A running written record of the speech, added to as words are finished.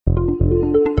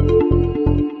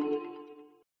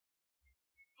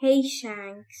Hey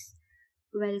Shanks,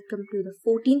 welcome to the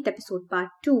 14th episode, part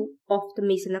 2 of the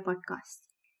Masona podcast.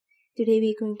 Today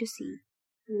we're going to see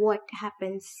what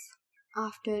happens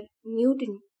after Newt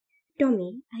and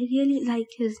Tommy. I really like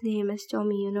his name as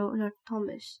Tommy, not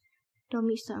Thomas.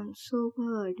 Tommy sounds so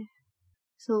good.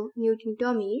 So Newt and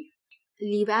Tommy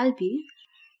leave Albie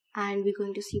and we're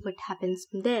going to see what happens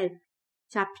from there.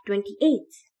 Chapter 28.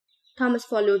 Thomas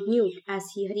followed Newt as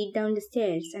he hurried down the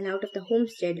stairs and out of the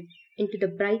homestead into the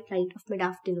bright light of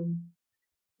mid-afternoon.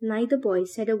 Neither boy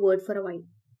said a word for a while.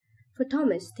 For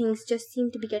Thomas, things just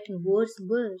seemed to be getting worse and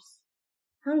worse.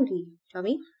 "Hungry,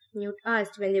 Tommy?" Newt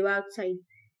asked when they were outside.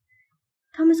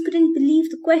 Thomas couldn't believe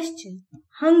the question.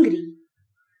 Hungry?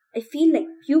 "I feel like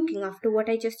puking after what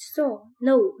I just saw.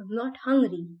 No, I'm not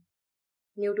hungry."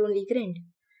 Newt only grinned.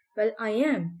 "Well, I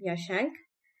am, yeah, Shank.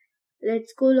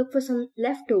 Let's go look for some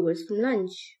leftovers from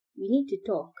lunch. We need to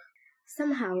talk."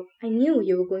 Somehow, I knew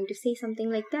you were going to say something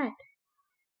like that.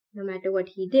 No matter what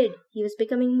he did, he was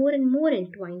becoming more and more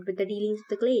entwined with the dealings of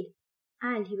the Glade,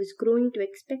 and he was growing to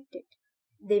expect it.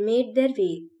 They made their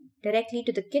way directly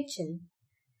to the kitchen,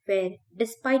 where,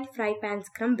 despite fry pans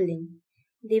crumbling,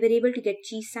 they were able to get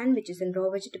cheese sandwiches and raw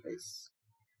vegetables.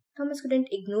 Thomas couldn't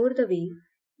ignore the way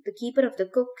the keeper of the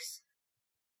cooks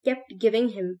kept giving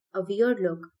him a weird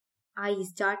look,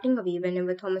 eyes darting away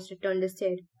whenever Thomas returned the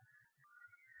stare.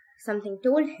 Something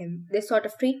told him this sort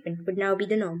of treatment would now be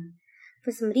the norm.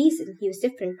 For some reason, he was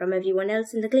different from everyone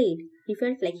else in the Glade. He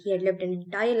felt like he had lived an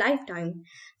entire lifetime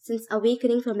since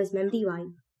awakening from his memory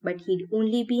vibe, but he'd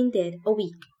only been there a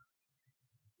week.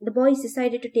 The boys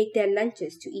decided to take their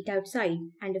lunches to eat outside,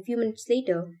 and a few minutes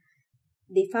later,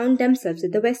 they found themselves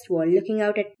at the west wall looking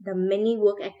out at the many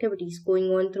work activities going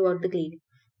on throughout the Glade,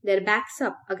 their backs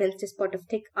up against a spot of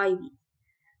thick ivy.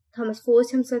 Thomas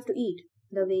forced himself to eat.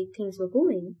 The way things were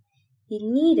going, he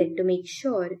needed to make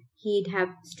sure he'd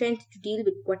have strength to deal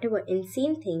with whatever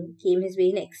insane thing came his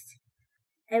way next.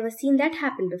 "Ever seen that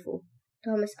happen before?"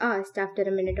 Thomas asked after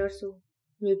a minute or so.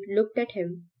 Newt looked at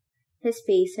him, his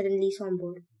face suddenly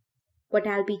somber. "What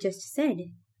Albie just said?"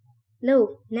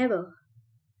 "No, never.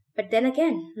 But then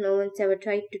again, no one's ever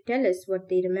tried to tell us what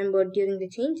they remembered during the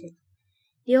changing.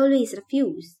 They always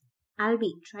refuse.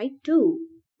 Albie tried too.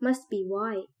 Must be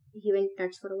why." He went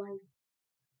nuts for a while.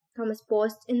 Thomas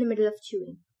paused in the middle of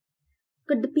chewing.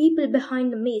 Could the people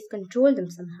behind the maze control them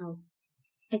somehow?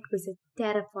 It was a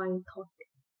terrifying thought,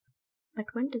 but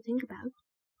one to think about.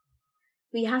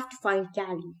 "We have to find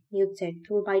Callie," Newt said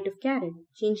through a bite of carrot,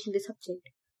 changing the subject.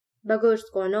 "Bugger's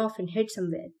gone off and hid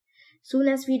somewhere. Soon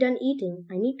as we're done eating,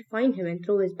 I need to find him and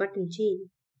throw his butt in jail."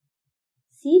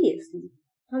 Seriously,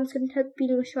 Thomas couldn't help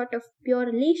feeling a shot of pure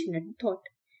elation at the thought.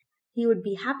 He would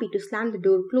be happy to slam the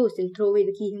door closed and throw away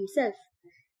the key himself.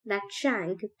 That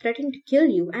Shank threatened to kill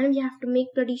you, and we have to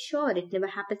make bloody sure it never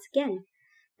happens again.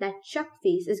 That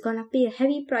Chuckface is gonna pay a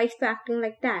heavy price for acting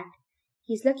like that.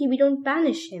 He's lucky we don't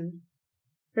banish him.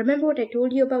 Remember what I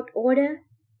told you about order?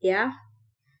 Yeah?"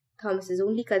 Thomas's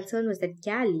only concern was that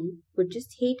Callie would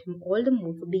just hate him all the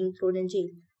more for being thrown in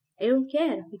jail. "I don't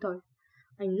care," he thought.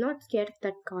 "I'm not scared of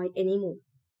that guy anymore."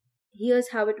 "Here's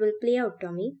how it will play out,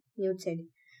 Tommy," Newt said.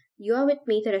 "You are with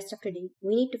me the rest of the day.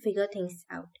 We need to figure things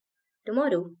out.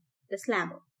 Tomorrow, the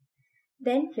Slammer.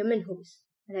 Then your Minhos.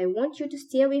 And I want you to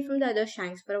stay away from the other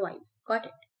Shanks for a while. Got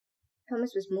it?"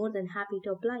 Thomas was more than happy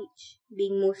to oblige.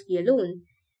 Being mostly alone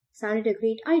sounded a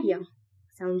great idea.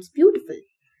 "Sounds beautiful.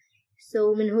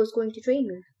 So Minho's going to train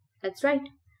me." "That's right.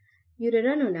 You're a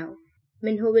runner now.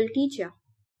 Minho will teach you.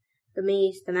 The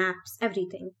maze, the maps,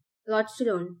 everything. Lots to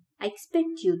learn. I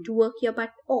expect you to work your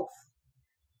butt off."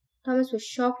 Thomas was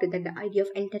shocked that the idea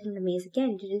of entering the maze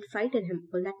again didn't frighten him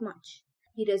all that much.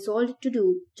 He resolved to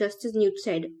do just as Newt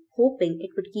said, hoping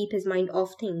it would keep his mind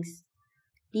off things.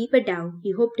 Deeper down,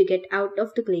 he hoped to get out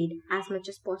of the Glade as much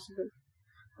as possible.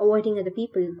 Avoiding other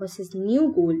people was his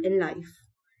new goal in life.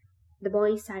 The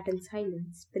boys sat in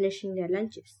silence, finishing their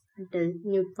lunches, until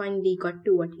Newt finally got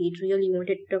to what he'd really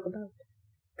wanted to talk about.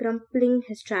 Crumpling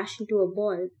his trash into a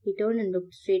ball, he turned and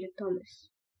looked straight at Thomas.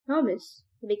 "Thomas,"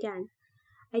 he began,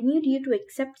 "I need you to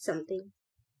accept something.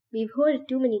 We've heard it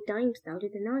too many times now to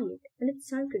deny it, and it's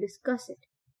time to discuss it."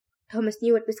 Thomas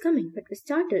knew what was coming, but was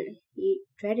startled. He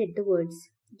dreaded the words.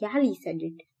 "Gally said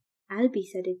it. Albie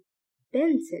said it.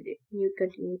 Ben said it," Newt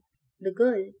continued. "The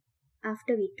girl,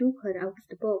 after we took her out of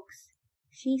the box,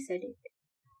 she said it."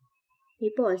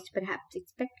 He paused, perhaps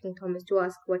expecting Thomas to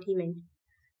ask what he meant.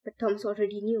 But Thomas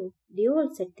already knew. They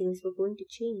all said things were going to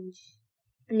change.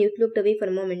 Newt looked away for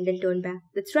a moment, then turned back.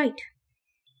 "That's right.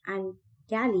 And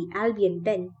Callie, Albie, and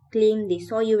Ben claim they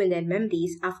saw you in their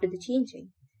memories after the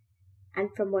changing. And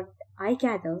from what I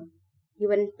gather, You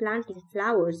weren't planting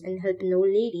flowers and helping old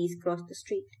ladies cross the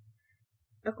street.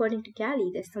 According to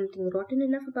Gally, there's something rotten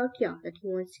enough about you that he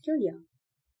wants to kill you.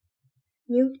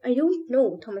 Newt, I don't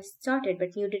know, Thomas started,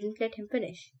 but Newt didn't let him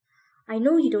finish. I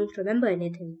know you don't remember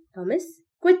anything, Thomas.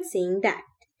 Quit saying that.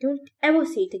 Don't ever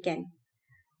say it again.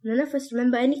 None of us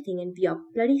remember anything, and we are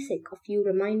bloody sick of you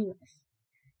reminding us.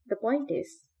 The point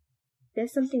is,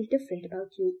 there's something different about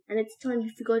you, and it's time we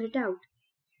figured it out.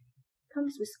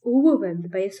 Thomas was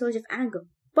overwhelmed by a surge of anger.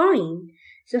 Fine.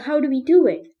 So how do we do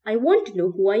it? I want to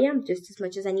know who I am just as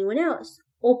much as anyone else.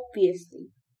 Obviously.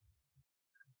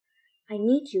 I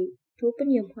need you to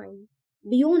open your mind.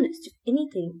 Be honest if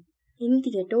anything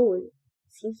at all,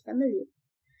 seems familiar.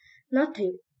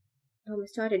 Nothing.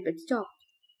 Thomas started but stopped.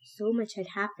 So much had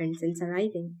happened since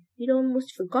arriving. He'd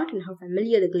almost forgotten how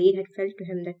familiar the glade had felt to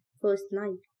him that first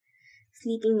night.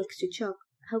 Sleeping next to Chuck,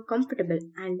 how comfortable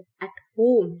and at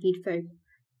home he'd felt.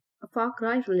 A far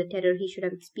cry from the terror he should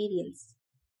have experienced.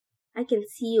 I can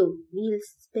see your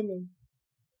wheels spinning,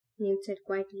 Newt said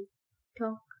quietly.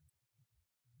 Talk.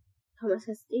 Thomas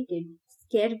hesitated,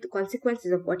 scared of the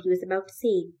consequences of what he was about to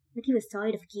say, but he was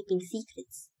tired of keeping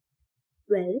secrets.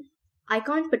 Well, I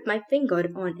can't put my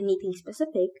finger on anything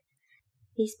specific.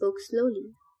 He spoke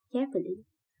slowly, carefully,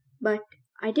 but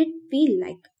I did feel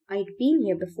like I'd been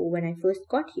here before when I first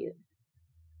got here.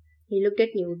 He looked at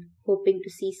Newt, hoping to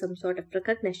see some sort of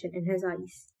recognition in his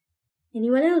eyes.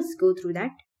 Anyone else go through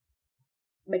that?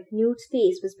 But Newt's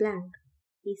face was blank.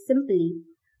 He simply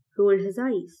rolled his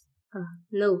eyes.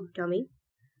 No, Tommy.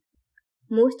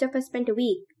 Most of us spent a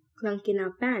week clunked in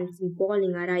our pants and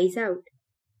bawling our eyes out.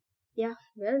 Yeah,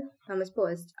 well, Thomas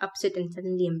paused, upset and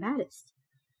suddenly embarrassed.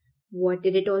 What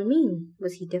did it all mean?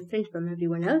 Was he different from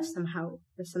everyone else somehow?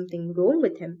 Was something wrong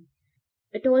with him?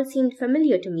 It all seemed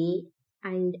familiar to me,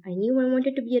 and I knew I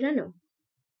wanted to be a runner.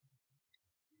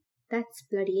 That's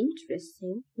bloody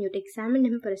interesting. Newt examined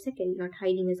him for a second, not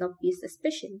hiding his obvious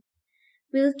suspicion.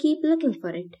 We'll keep looking for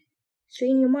it.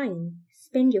 Strain your mind.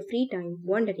 Spend your free time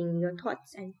wandering in your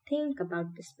thoughts and think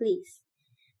about this place.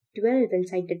 Delve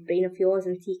inside that brain of yours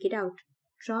and seek it out.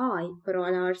 Try, for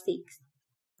all our sakes.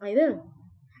 I will.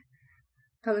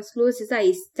 Thomas closed his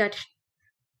eyes,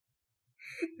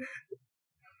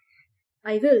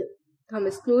 I will.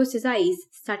 Thomas closed his eyes,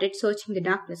 started searching the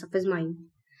darkness of his mind.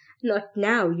 Not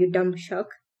now, you dumb shuck.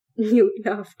 Newt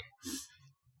laughed.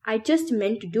 I just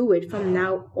meant to do it from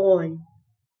now on.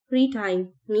 Free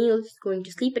time, meals, going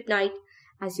to sleep at night,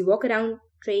 as you walk around,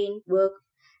 train, work.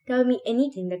 Tell me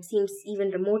anything that seems even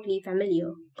remotely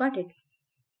familiar. Got it?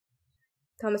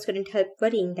 Thomas couldn't help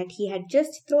worrying that he had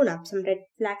just thrown up some red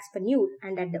flags for Newt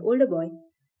and that the older boy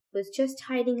was just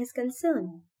hiding his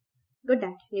concern. Good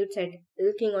that, Newt said,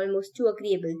 looking almost too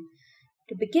agreeable.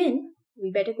 To begin,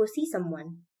 we better go see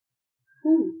someone.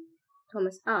 Who?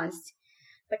 Thomas asked,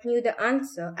 but knew the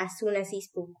answer as soon as he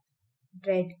spoke.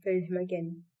 Dread filled him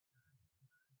again.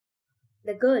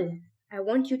 The girl. I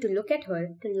want you to look at her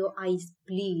till your eyes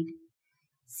bleed.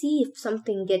 See if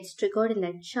something gets triggered in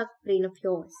that shuck brain of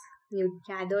yours. Newt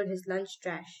gathered his lunch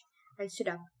trash and stood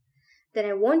up. Then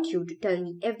I want you to tell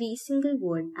me every single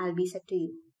word Albie said to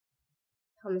you.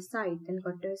 Thomas sighed, then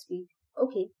got to his feet.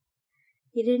 Okay.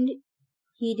 He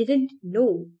did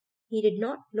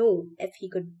not know if he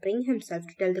could bring himself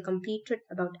to tell the complete truth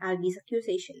about Albie's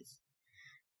accusations.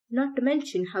 Not to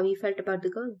mention how he felt about the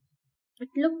girl. It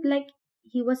looked like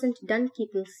he wasn't done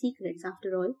keeping secrets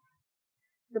after all.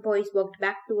 The boys walked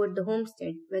back toward the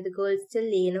homestead, where the girl still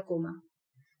lay in a coma.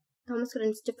 Thomas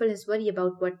couldn't stifle his worry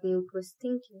about what Newt was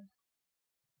thinking.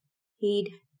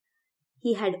 He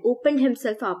had opened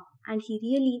himself up, and he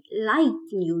really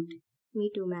liked Newt.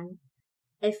 Me too, man.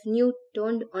 If Newt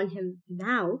turned on him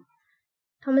now,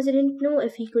 Thomas didn't know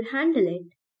if he could handle it.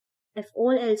 If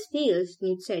all else fails,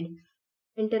 Newt said,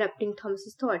 interrupting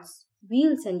Thomas's thoughts,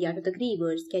 we'll send ya to the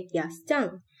grievers, get ya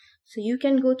stung, so you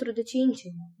can go through the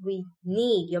changing. We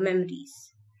need your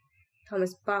memories.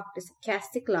 Thomas barked a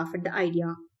sarcastic laugh at the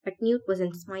idea, but Newt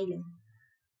wasn't smiling,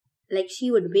 like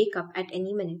she would wake up at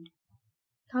any minute.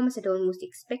 Thomas had almost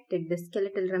expected the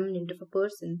skeletal remnant of a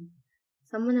person,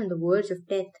 someone on the verge of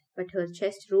death, but her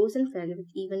chest rose and fell with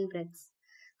even breaths.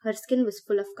 Her skin was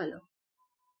full of color.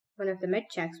 One of the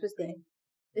medjacks was there.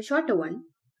 The shorter one,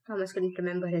 Thomas couldn't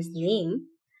remember his name,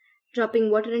 dropping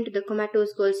water into the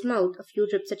comatose girl's mouth a few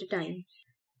drips at a time.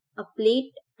 A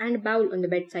plate and bowl on the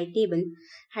bedside table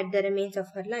had the remains of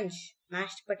her lunch,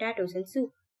 mashed potatoes and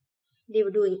soup. They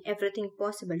were doing everything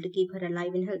possible to keep her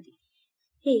alive and healthy.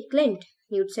 Hey, Clint,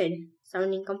 Newt said,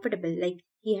 sounding comfortable like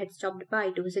he had stopped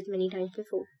by to visit many times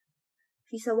before.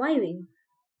 She's surviving.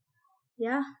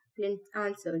 Yeah, Clint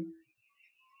answered.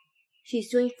 She's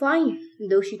doing fine,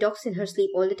 though she talks in her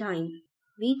sleep all the time.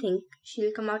 We think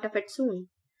she'll come out of it soon.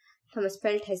 Thomas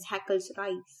felt his hackles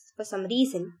rise. For some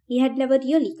reason, he had never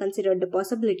really considered the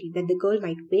possibility that the girl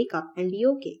might wake up and be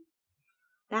okay.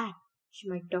 That she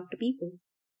might talk to people.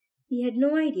 He had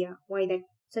no idea why that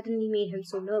suddenly made him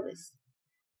so nervous.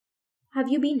 Have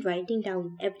you been writing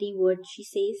down every word she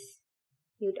says?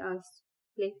 Newt asked.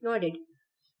 Clint nodded.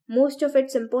 Most of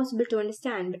it's impossible to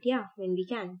understand, but yeah, when we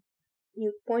can.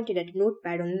 Newt pointed at a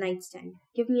notepad on the nightstand.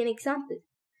 Give me an example.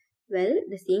 Well,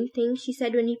 the same thing she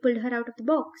said when he pulled her out of the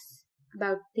box.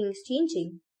 About things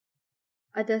changing.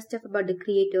 Other stuff about the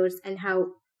creators and how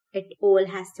it all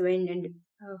has to end and...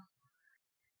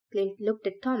 Clint looked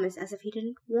at Thomas as if he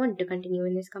didn't want to continue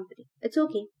in his company. It's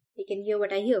okay. I can hear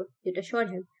what I hear, Newt assured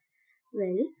him.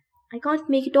 Well, I can't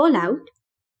make it all out.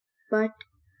 But...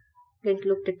 Clint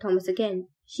looked at Thomas again.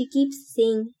 She keeps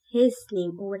saying his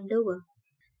name over and over.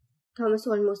 Thomas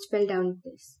almost fell down at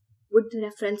this. Would the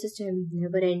references to him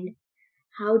never end?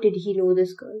 How did he know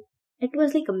this girl? It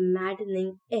was like a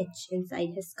maddening itch inside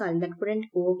his skull that wouldn't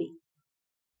go away.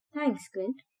 Thanks,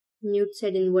 Clint, Newt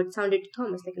said in what sounded to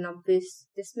Thomas like an obvious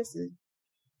dismissal.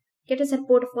 Get us a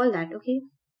report of all that, okay?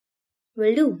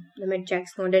 Will do. The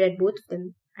Medjacks nodded at both of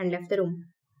them and left the room.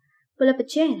 Pull up a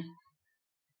chair,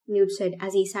 Newt said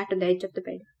as he sat on the edge of the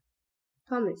bed.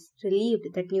 Thomas,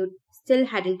 relieved that Newt still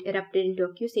hadn't erupted into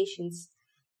accusations,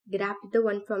 grabbed the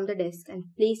one from the desk and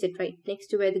placed it right next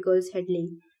to where the girl's head lay.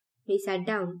 He sat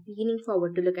down, leaning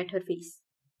forward to look at her face.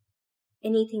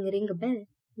 Anything ring a bell?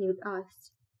 Newt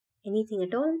asked. Anything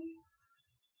at all?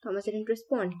 Thomas didn't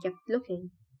respond, kept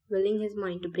looking, willing his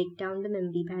mind to break down the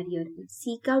memory barrier and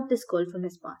seek out this girl from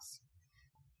his past.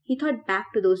 He thought back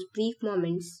to those brief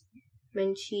moments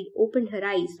when she'd opened her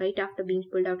eyes right after being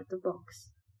pulled out of the box.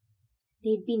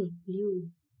 They'd been blue,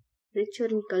 richer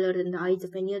in color than the eyes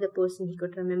of any other person he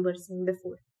could remember seeing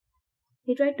before.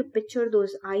 He tried to picture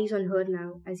those eyes on her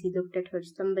now as he looked at her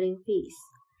slumbering face,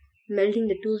 melding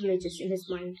the two images in his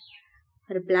mind.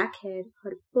 Her black hair,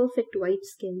 her perfect white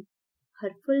skin, her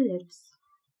full lips.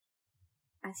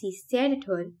 As he stared at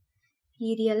her,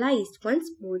 he realized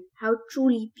once more how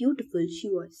truly beautiful she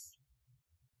was.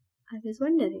 I was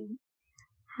wondering,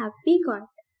 have we got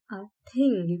a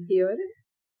thing here?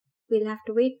 We'll have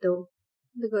to wait though.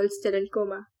 The girl's still in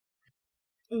coma.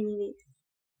 Anyways,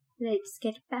 let's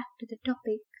get back to the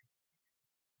topic.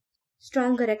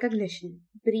 Stronger recognition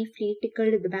briefly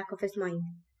tickled at the back of his mind.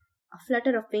 A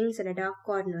flutter of wings in a dark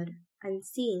corner,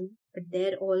 unseen, but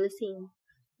there all the same.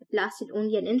 It lasted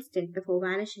only an instant before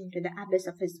vanishing to the abyss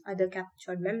of his other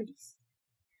captured memories.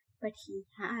 But he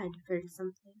had felt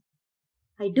something.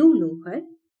 I do know her,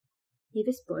 he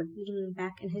whispered, leaning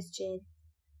back in his chair.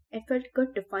 It felt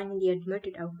good to finally admit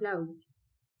it out loud.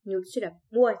 Newt stood up.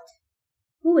 What?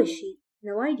 Who is she?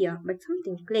 No idea, but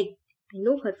something clicked. I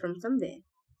know her from somewhere.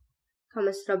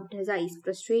 Thomas rubbed his eyes,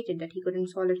 frustrated that he couldn't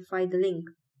solidify the link.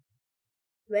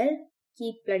 Well,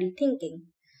 keep bloody thinking.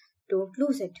 Don't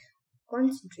lose it.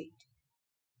 Concentrate.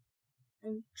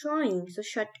 I'm trying, so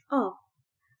shut up.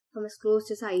 Thomas closed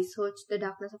his eyes, searched the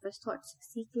darkness of his thoughts,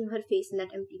 seeking her face in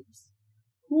that emptiness.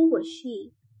 Who was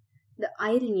she? The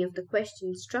irony of the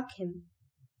question struck him.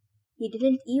 He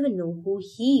didn't even know who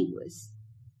he was.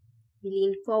 He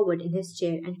leaned forward in his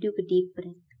chair and took a deep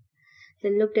breath,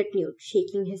 then looked at Newt,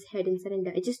 shaking his head in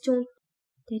surrender. I just don't...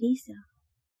 Teresa.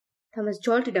 Thomas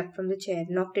jolted up from the chair,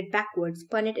 knocked it backwards,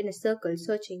 spun it in a circle,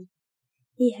 searching.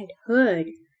 He had heard.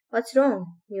 What's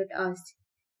wrong? Newt asked.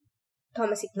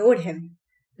 Thomas ignored him,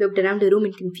 looked around the room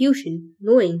in confusion,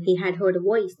 knowing he had heard a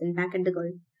voice, then back at the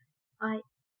girl.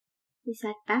 He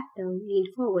sat back down, leaned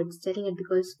forward, staring at the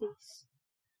girl's face.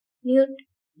 Newt,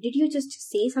 did you just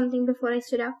say something before I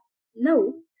stood up? No,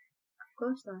 of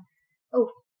course not. Oh,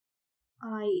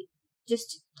 I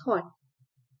just thought.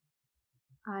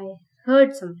 I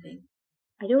heard something.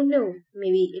 I don't know,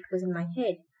 maybe it was in my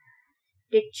head.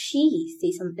 Did she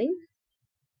say something?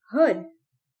 Her?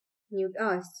 Newt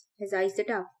asked, his eyes lit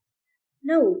up.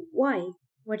 No, why?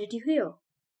 What did you hear?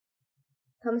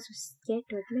 Thomas was scared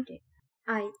to admit it.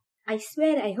 I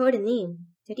swear I heard a name.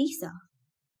 Teresa.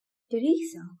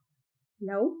 Teresa?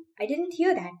 No, I didn't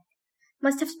hear that.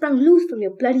 Must have sprung loose from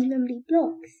your bloody memory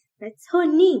blocks. That's her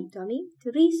name, Tommy.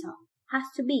 Teresa. Has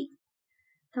to be.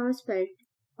 Thomas felt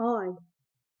odd,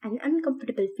 an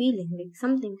uncomfortable feeling like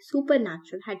something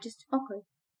supernatural had just occurred.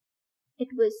 It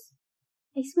was...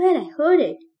 I swear I heard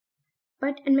it.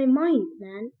 But in my mind,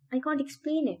 man, I can't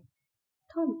explain it.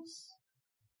 Thomas.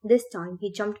 This time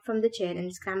he jumped from the chair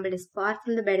and scrambled as far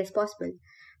from the bed as possible,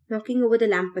 knocking over the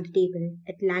lamp on the table.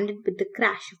 It landed with the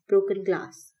crash of broken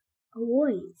glass. A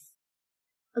voice.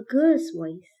 A girl's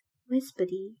voice.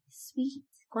 whispery, sweet,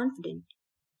 confident.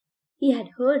 He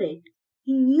had heard it.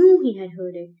 He knew he had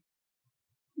heard it.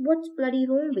 "What's bloody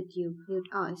wrong with you?" Newt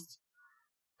asked.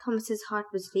 Thomas's heart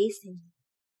was racing.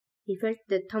 He felt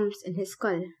the thumps in his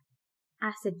skull.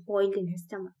 Acid boiled in his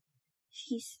stomach.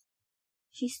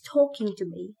 She's talking to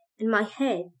me. In my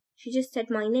head. She just said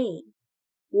my name.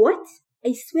 What?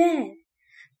 I swear.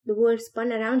 The world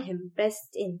spun around him,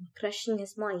 pressed in, crushing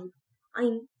his mind.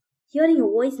 I'm hearing a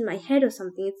voice in my head or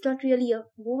something. It's not really a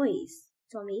voice.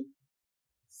 Tommy,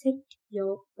 sit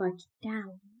your butt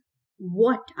down.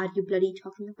 What are you bloody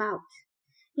talking about?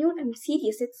 Newt, I'm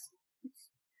serious. It's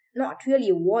not really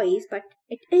a voice, but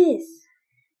it is.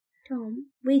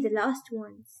 Tom, we're the last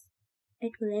ones.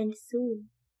 It will end soon.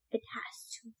 It has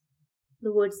to.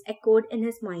 The words echoed in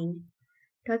his mind,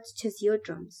 touched his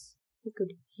eardrums. He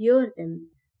could hear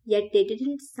them, yet they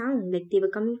didn't sound like they were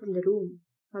coming from the room,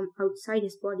 from outside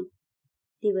his body.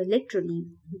 They were literally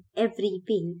in every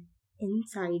vein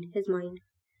inside his mind.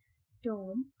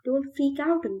 Tom, don't freak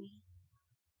out on me.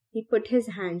 He put his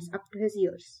hands up to his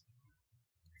ears,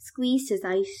 squeezed his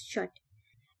eyes shut.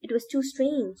 It was too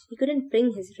strange. He couldn't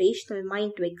bring his rational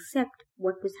mind to accept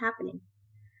what was happening.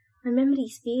 My memory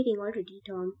is fading already,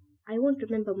 Tom. I won't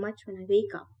remember much when I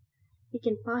wake up. We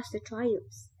can pass the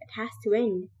trials. It has to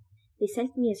end. They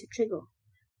sent me as a trigger.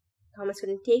 Thomas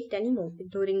couldn't take it anymore.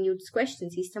 Ignoring Newt's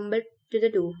questions, he stumbled to the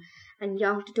door and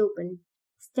yanked it open,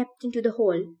 stepped into the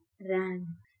hall, ran.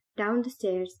 Down the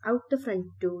stairs, out the front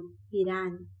door, he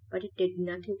ran, but it did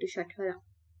nothing to shut her up.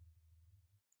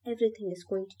 Everything is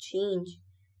going to change,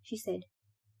 she said.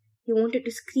 He wanted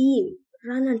to scream,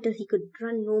 run until he could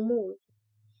run no more.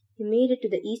 He made it to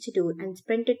the east door and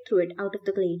sprinted through it out of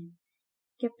the glade.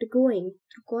 Kept going,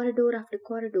 through corridor after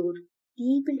corridor,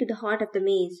 deep into the heart of the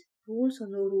maze, rules or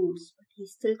no rules, but he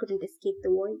still couldn't escape the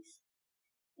voice.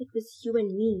 It was you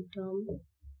and me, Tom.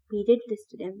 We did this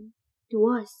to them, to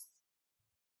us.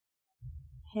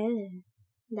 Hell,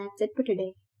 that's it for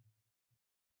today.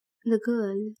 The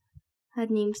girl, her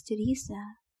name's Teresa,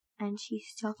 and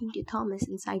she's talking to Thomas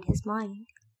inside his mind.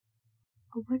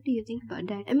 What do you think about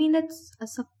that? I mean, that's a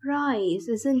surprise,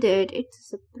 isn't it? It's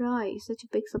a surprise, such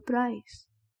a big surprise.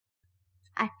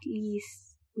 At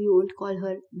least we won't call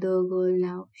her the girl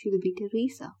now. She'll be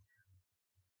Teresa.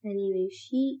 Anyway,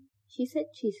 she said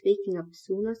she's waking up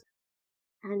soon.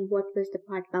 And what was the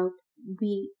part about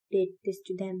we did this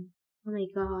to them? Oh my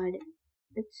god,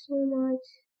 it's so much.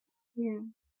 Yeah,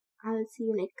 I'll see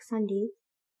you next Sunday,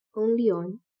 only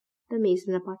on the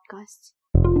Mason Podcast.